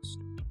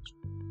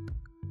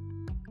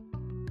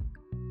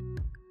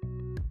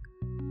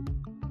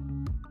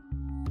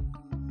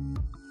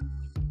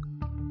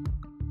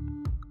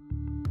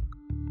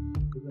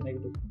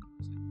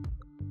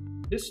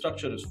this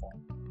structure is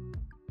formed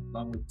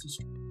along with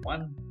just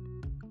one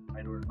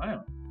hydrogen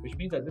ion, which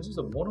means that this is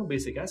a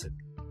monobasic acid.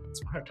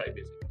 It's not a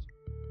tribasic acid.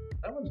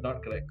 That one's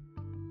not correct.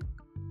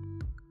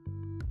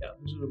 Yeah,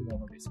 this is a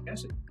monobasic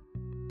acid.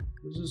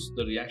 This is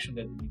the reaction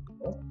that we need to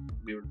know to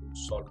be able to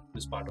solve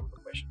this part of the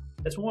question.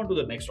 Let's move on to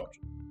the next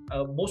option.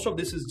 Most of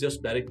this is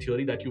just direct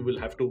theory that you will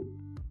have to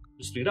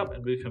just read up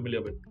and be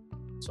familiar with.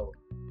 So,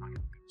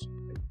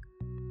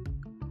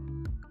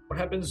 what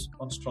happens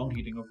on strong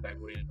heating of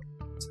diborane?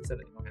 Is that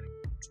inorganic?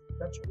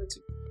 That's what. Let's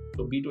see.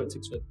 So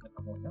B2H6 with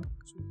ammonia.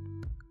 So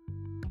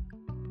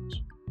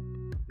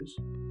this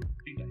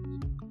 3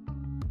 times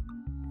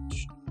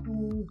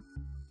H2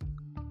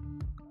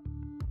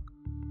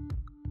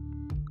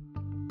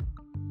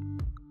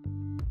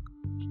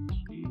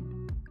 3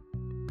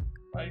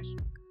 5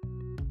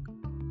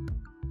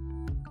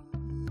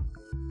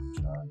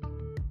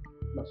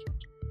 plus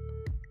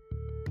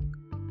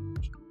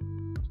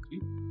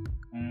 3,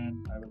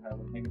 and I will have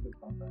a negative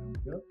compound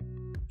here,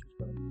 which is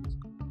going to be this.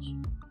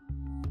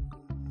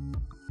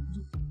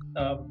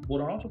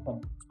 Boron also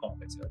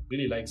complex here.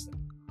 Really likes them.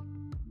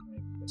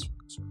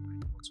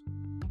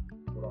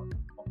 Boron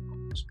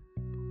complex.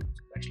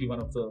 It's actually one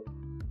of the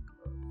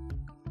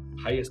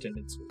highest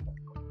tendency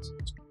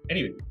complexes.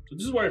 Anyway, so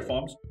this is what it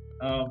forms.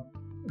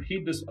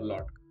 Heat this a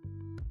lot,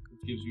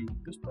 which gives you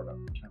this product,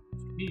 which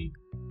happens to be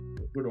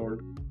the good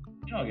old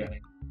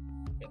inorganic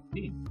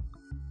benzene.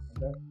 And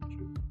that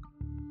should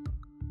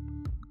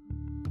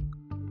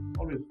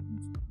always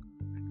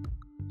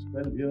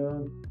 12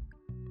 here.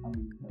 And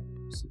we have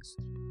 6.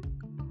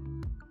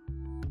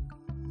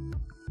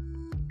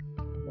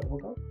 That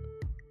work out?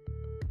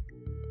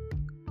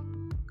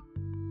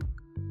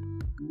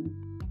 2.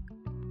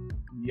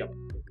 Yep.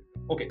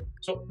 Okay.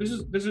 So this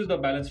is the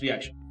balanced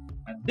reaction,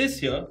 and this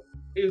here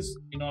is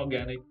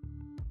inorganic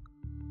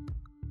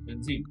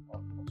benzene.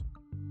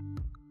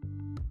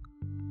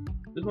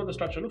 This is what the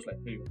structure looks like.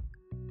 There you go.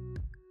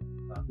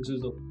 This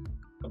is the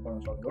compound I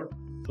was talking about.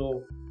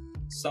 So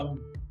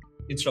some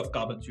instead of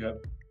carbons, you have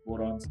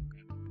borons.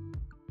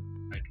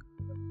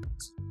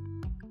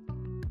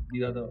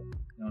 These are the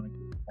ionic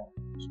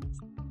forms.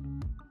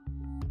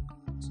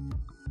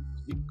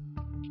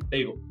 There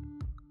you go.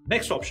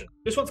 Next option.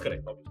 This one's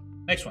correct, obviously.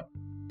 Next one.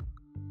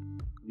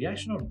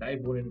 Reaction of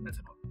diborane to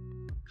methanol.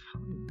 How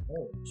many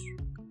moles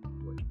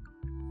would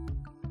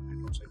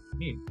hydroxide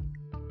need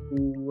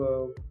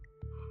to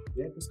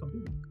react this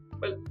completely?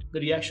 Well, the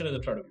reaction is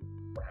in front of you.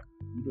 What happens?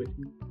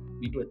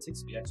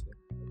 B2H6 reacts with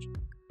OH,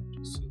 which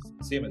is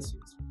same as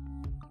CS.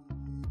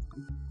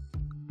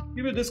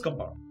 Give you this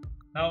compound.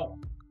 Now,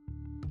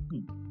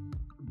 to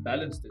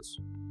balance this,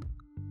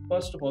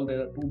 first of all,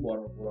 there are 2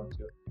 borons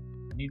here.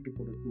 I need to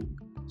put a 2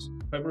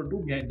 If I put a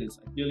 2 behind this,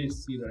 I clearly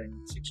see that I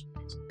need 6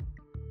 trees.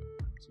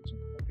 6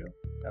 here,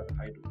 I have the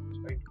height of this,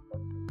 right?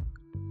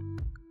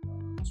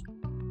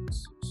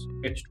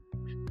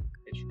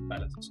 H2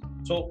 balances.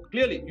 So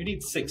clearly you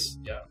need 6.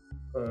 Yeah.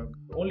 The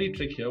only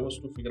trick here was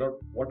to figure out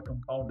what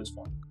compound is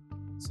formed.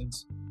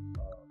 Since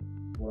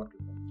boron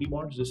 3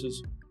 bonds, this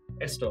is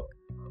ester.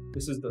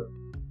 This is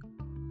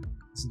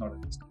not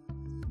an ester.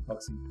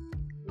 Epoxy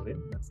chlorine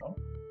in that form.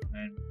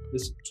 And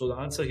this, so the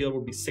answer here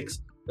would be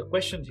 6. The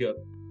question here,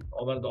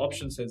 or one of the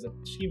options says that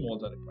 3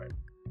 moles are required,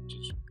 which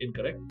is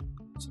incorrect.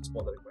 6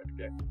 moles are required to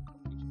react.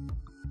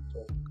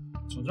 So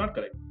this one's not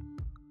correct.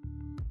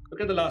 Look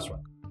at the last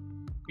one.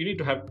 You need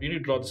to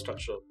draw the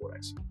structure of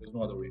borax. There's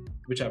no other way,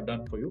 which I've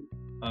done for you.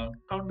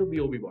 Count the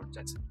BOB bonds.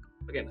 That's it.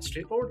 Again, a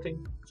straightforward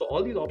thing. So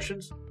all these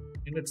options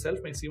in itself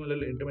may seem a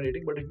little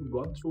intimidating, but if you've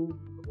gone through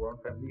the boron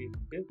family in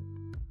detail,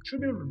 you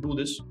should be able to do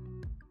this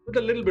with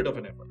a little bit of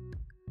an effort.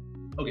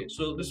 Okay,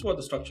 so this is what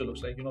the structure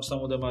looks like. Some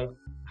of them are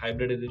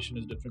hybridization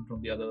is different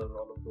from the other.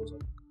 All of those are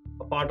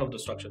a part of the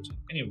structure.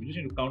 Anyway, we just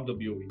need to count the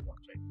BOB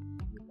bonds, right?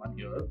 1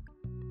 here,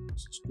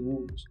 this is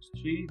 2, this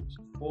is 3, this is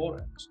 4,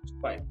 and this is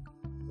 5.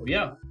 So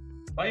yeah,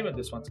 5 and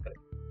this one's correct.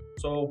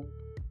 So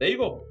there you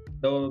go.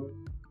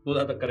 Those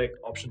are the correct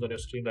options on your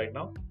screen right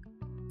now.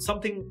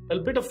 A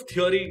bit of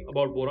theory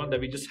about boron that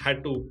we just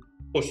had to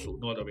push through.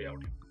 No other way out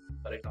here.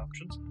 Correct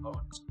options are on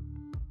your screen.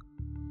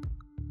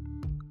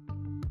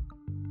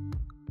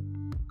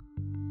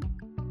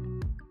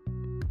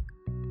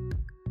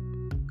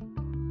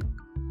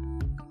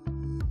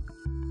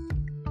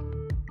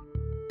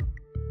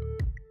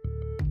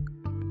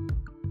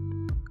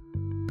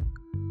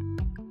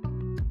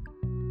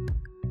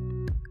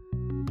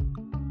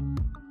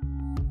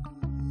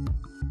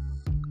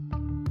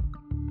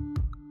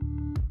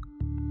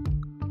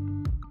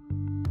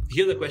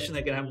 Here's a question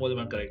that can have more than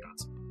one correct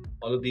answer.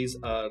 All of these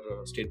are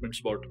statements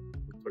about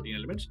 13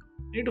 elements.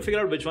 You need to figure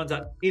out which ones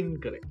are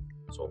incorrect.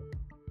 So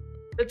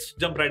let's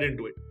jump right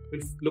into it.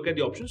 We'll look at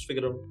the options,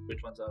 figure out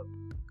which ones are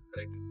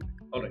correct.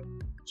 All right.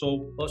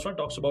 So first one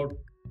talks about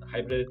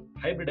the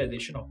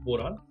hybridization of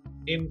boron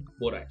in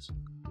borax.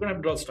 You're going to have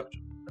to draw the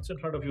structure. That's in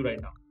front of you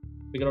right now.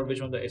 Figure out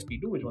which one the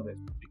sp2, which one the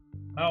sp3.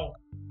 Now,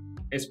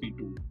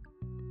 sp2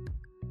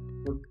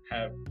 would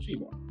have 3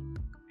 bonds.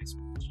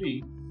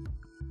 sp3,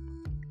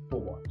 4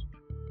 bonds.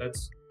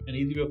 That's an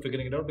easy way of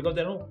figuring it out because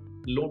there are no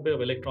lone pair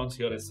of electrons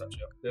here as such.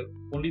 There are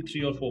only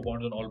 3 or 4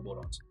 bonds on all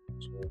borons.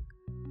 So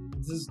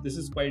this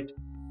is quite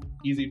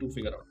easy to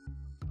figure out.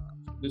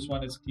 This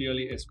one is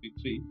clearly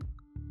sp3.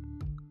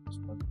 This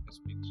one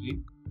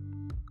sp3,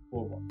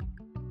 4 bonds.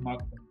 Mark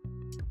them.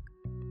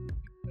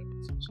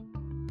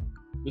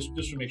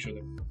 Just to make sure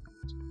that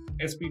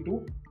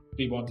sp2,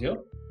 3 bonds here.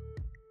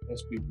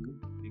 sp2,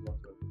 3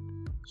 bonds here.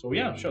 So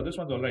yeah, sure, this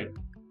one's all right.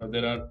 But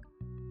there are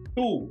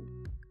 2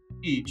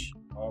 each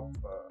of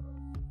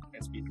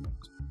sp2.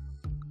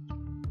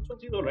 This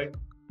one's all right.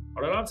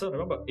 Or an answer.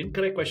 Remember,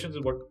 incorrect questions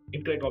is what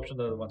incorrect options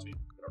are the ones we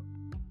figure out.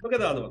 Look at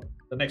the other one,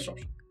 the next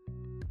option.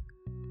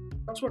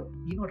 That's what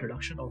E0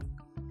 reduction of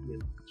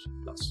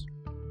plus.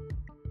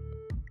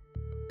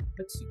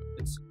 Let's see.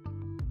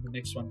 The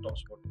next one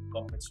talks about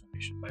complex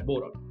formation by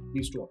boron.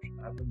 These 2 options.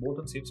 I have them both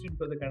on the same screen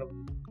because they're kind of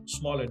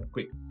small and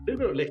quick. A little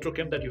bit of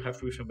electrochem that you have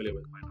to be familiar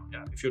with by now.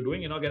 Yeah. If you're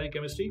doing inorganic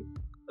chemistry,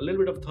 a little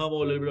bit of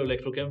thermo, a little bit of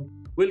electrochem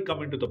will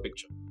come into the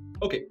picture.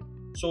 Okay,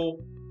 so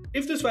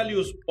if this value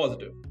is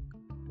positive,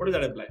 what does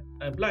that imply?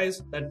 That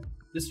implies that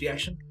this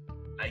reaction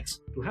likes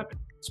to happen.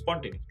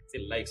 Spontaneity. Say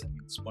likes, I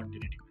mean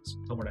spontaneity wise,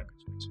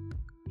 thermodynamics wise.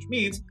 Which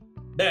means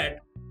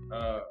that,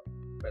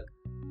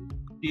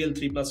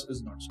 Tl3 plus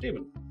is not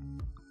stable.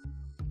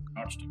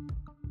 Not stable.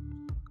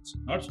 It's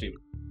not stable.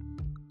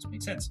 This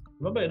makes sense.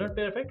 Remember inert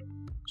pair effect?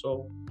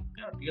 So,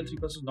 yeah, Tl3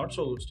 plus is not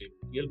so stable.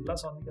 Tl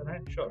plus on the other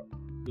hand, sure,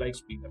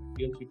 likes being that.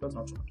 Tl3 plus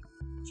not so much.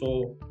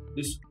 So,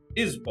 this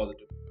is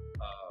positive.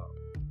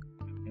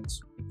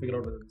 Hence, we figure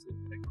out whether it's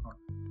incorrect or not.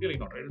 Really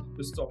not, right?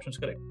 This option is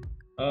correct.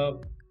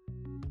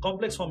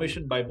 Complex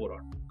formation by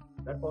boron.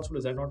 Is that possible?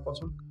 Is that not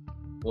possible?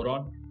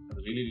 Boron has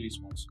a really, really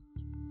small size.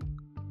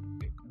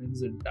 Okay. And in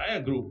this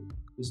entire group,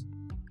 this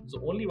is the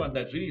only one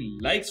that really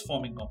likes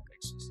forming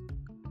complexes.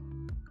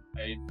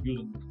 I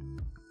use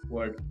the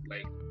word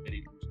like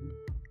very loosely.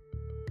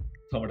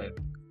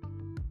 Thermodynamics.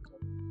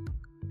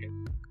 Okay.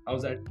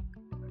 How's that?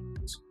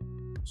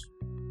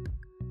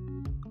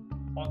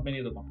 On many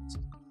of the complexes.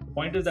 The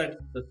point is that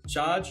the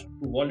charge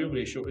to volume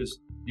ratio is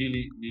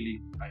really,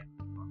 really high.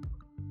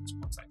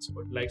 Small size, so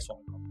it likes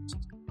forming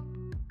complexes.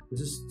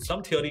 This is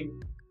some theory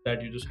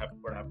that you just have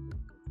to have.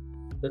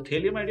 The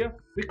thallium idea,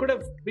 we could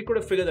have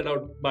figured that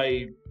out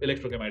by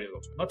electrochem ideas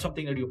also. Not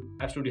something that you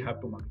absolutely have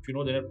to mark. If you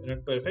know the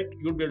inert pair effect,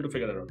 you'll be able to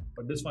figure that out.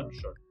 But this one,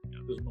 sure, yeah,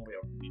 there's no way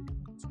out. You need to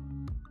know this.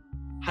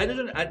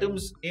 Hydrogen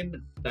atoms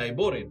in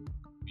diborane,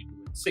 we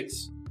do it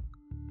 6.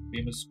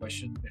 Famous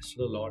question,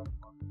 tested a lot.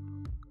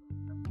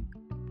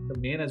 The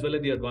main as well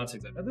as the advanced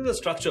exam. And this is the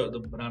structure, the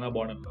banana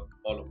bond and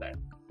all of that.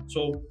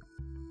 So,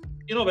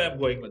 you know where I'm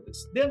going with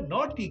this. They're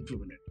not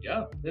equivalent.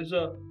 Yeah, there's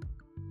a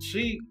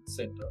 3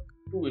 center,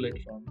 2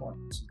 electron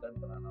bond. This is that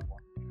banana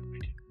bond.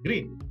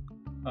 green.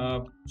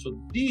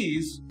 So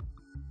these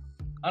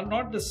are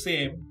not the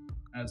same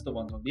as the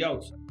ones on the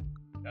outside.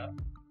 Yeah?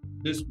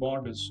 This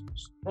bond is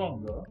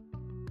stronger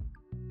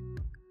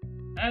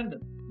and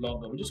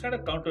longer, which is kind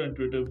of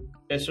counterintuitive,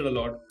 tested a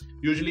lot.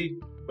 Usually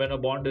when a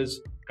bond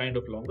is kind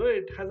of longer,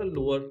 it has a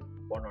lower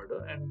bond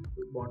order and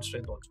bond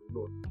strength also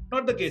lower.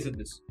 Not the case in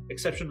this.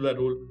 Exception to that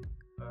rule,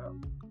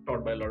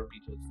 taught by a lot of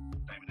teachers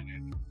time and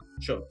again.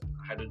 Sure,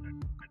 hydrogen,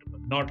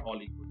 not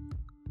all equal.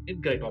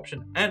 Incorrect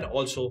option and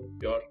also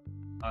your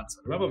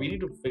answer. Remember, we need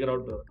to figure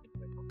out the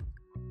incorrect option.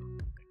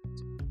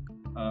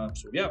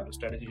 So yeah, the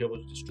strategy here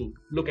was just to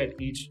look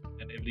at each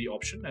and every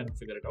option and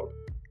figure it out.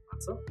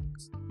 Answer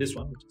this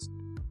one, which is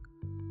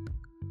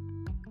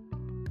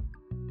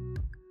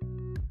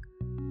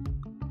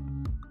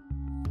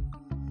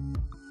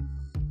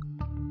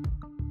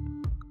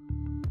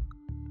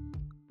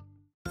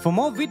For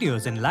more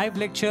videos and live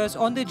lectures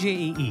on the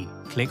JEE,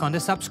 click on the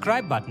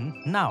subscribe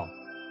button now.